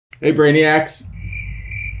Hey, Brainiacs.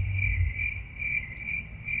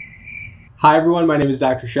 Hi, everyone. My name is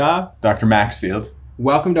Dr. Shah. Dr. Maxfield.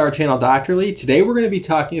 Welcome to our channel, Doctorly. Today, we're going to be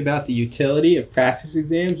talking about the utility of practice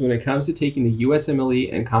exams when it comes to taking the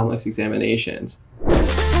USMLE and COMLEX examinations.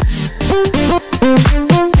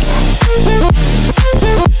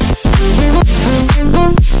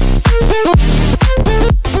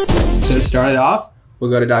 So to start it off,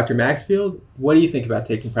 we'll go to Dr. Maxfield. What do you think about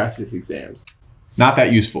taking practice exams? Not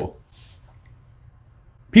that useful.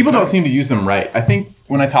 People don't seem to use them right. I think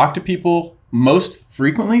when I talk to people, most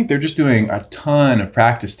frequently, they're just doing a ton of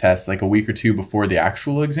practice tests like a week or two before the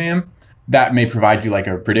actual exam. That may provide you like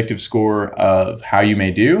a predictive score of how you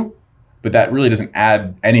may do, but that really doesn't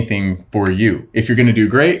add anything for you. If you're going to do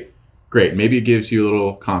great, great. Maybe it gives you a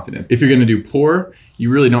little confidence. If you're going to do poor, you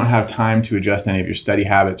really don't have time to adjust any of your study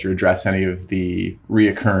habits or address any of the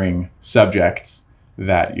reoccurring subjects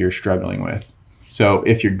that you're struggling with. So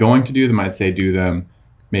if you're going to do them, I'd say do them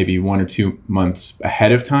maybe 1 or 2 months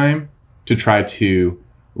ahead of time to try to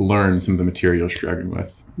learn some of the material you're struggling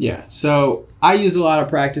with. Yeah, so I use a lot of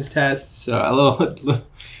practice tests. So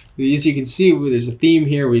as you can see, there's a theme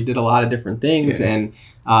here. We did a lot of different things and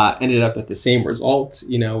ended up at the same result.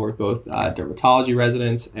 You know, we're both dermatology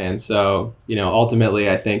residents. And so, you know, ultimately,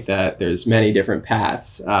 I think that there's many different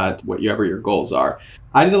paths to whatever your goals are.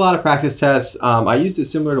 I did a lot of practice tests. I used it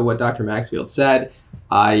similar to what Dr. Maxfield said.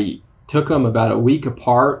 I took them about a week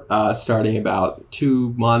apart, starting about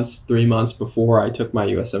 2 months, 3 months before I took my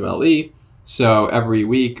USMLE. So every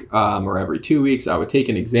week or every 2 weeks, I would take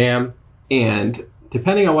an exam. And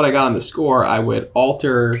depending on what I got on the score, I would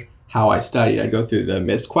alter how I studied. I'd go through the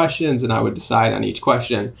missed questions and I would decide on each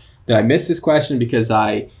question that I missed this question because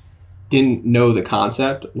I didn't know the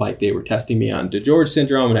concept, like they were testing me on DiGeorge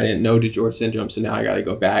syndrome and I didn't know DiGeorge syndrome. So now I got to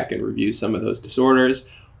go back and review some of those disorders.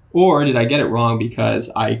 Or did I get it wrong because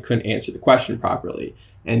I couldn't answer the question properly?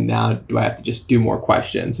 And now do I have to just do more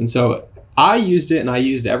questions? And so I used it, and I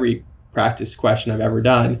used every practice question I've ever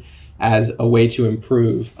done as a way to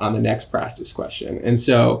improve on the next practice question. And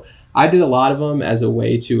so I did a lot of them as a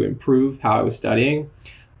way to improve how I was studying.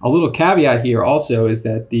 A little caveat here also is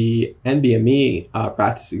that the NBME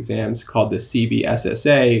practice exams called the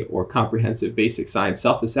CBSSA, or Comprehensive Basic Science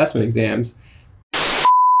Self-Assessment exams. I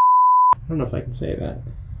don't know if I can say that.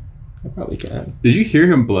 I probably can. Did you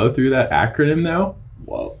hear him blow through that acronym though?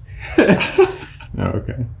 Whoa. Oh,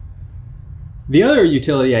 okay. The other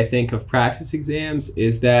utility, I think, of practice exams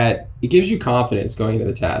is that it gives you confidence going into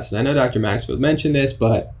the test. And I know Dr. Maxfield mentioned this,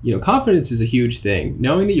 but you know, confidence is a huge thing.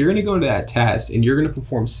 Knowing that you're going to go into that test and you're going to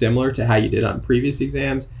perform similar to how you did on previous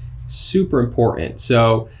exams, super important.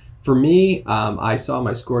 So for me, I saw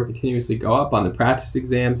my score continuously go up on the practice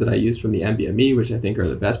exams that I used from the NBME, which I think are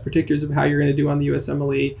the best predictors of how you're going to do on the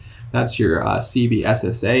USMLE. That's your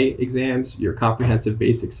CBSSA exams, your Comprehensive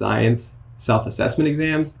Basic Science Self-Assessment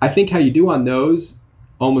exams. I think how you do on those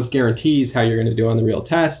almost guarantees how you're going to do on the real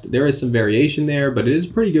test. There is some variation there, but it is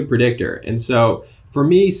a pretty good predictor. And so for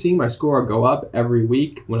me, seeing my score go up every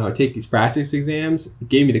week when I would take these practice exams, it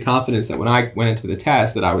gave me the confidence that when I went into the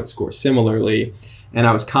test that I would score similarly. And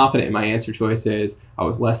I was confident in my answer choices. I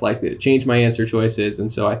was less likely to change my answer choices. And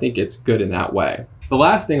so I think it's good in that way. The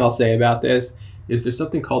last thing I'll say about this is there's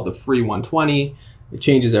something called the Free 120. It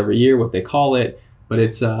changes every year what they call it, but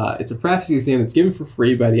it's a practice exam that's given for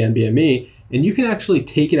free by the NBME, and you can actually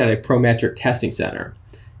take it at a Prometric testing center.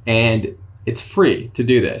 And it's free to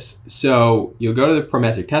do this. So you'll go to the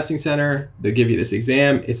Prometric testing center, they'll give you this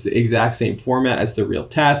exam. It's the exact same format as the real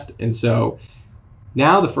test. And so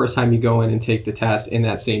now the first time you go in and take the test in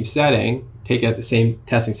that same setting, take it at the same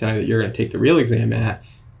testing center that you're going to take the real exam at,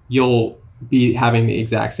 you'll be having the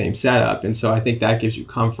exact same setup. And so I think that gives you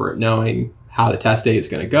comfort knowing how the test day is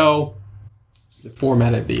going to go, the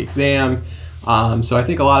format of the exam. So I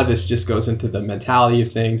think a lot of this just goes into the mentality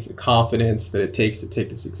of things, the confidence that it takes to take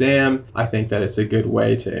this exam. I think that it's a good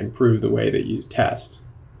way to improve the way that you test.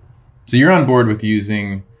 So you're on board with this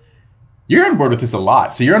a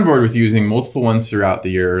lot. So you're on board with using multiple ones throughout the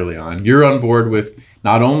year early on. You're on board with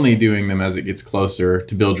not only doing them as it gets closer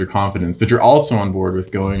to build your confidence, but you're also on board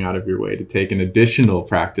with going out of your way to take an additional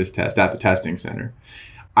practice test at the testing center.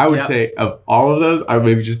 I would say of all of those, I would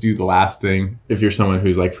maybe just do the last thing if you're someone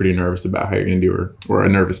who's like pretty nervous about how you're going to do or a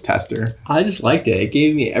nervous tester. I just liked it. It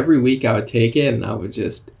gave me every week I would take it, and I would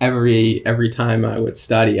just every time I would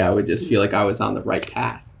study, I would just feel like I was on the right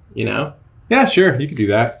path, you know? Yeah, sure. You could do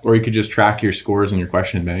that. Or you could just track your scores and your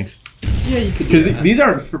question banks. Yeah, you could do that. Because these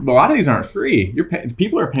aren't, a lot of these aren't free.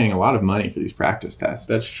 People are paying a lot of money for these practice tests.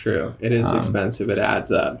 That's true. It is expensive. It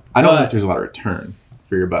adds up. I don't know if there's a lot of return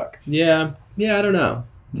for your buck. Yeah, I don't know.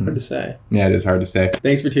 It's hard to say. Yeah, it is hard to say.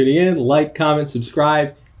 Thanks for tuning in. Like, comment,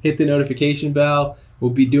 subscribe, hit the notification bell.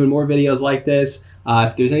 We'll be doing more videos like this.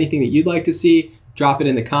 If there's anything that you'd like to see, drop it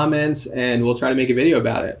in the comments and we'll try to make a video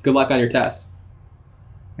about it. Good luck on your test.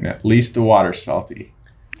 And at least the water's salty.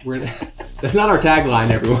 That's not our tagline,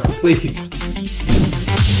 everyone. Please.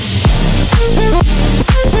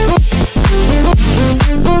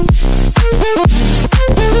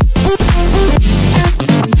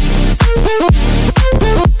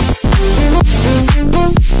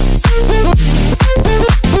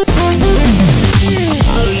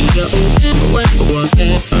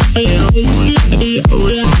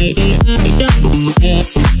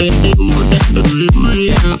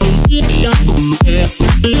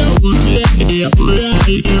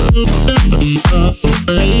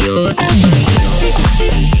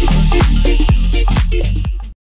 Yeah.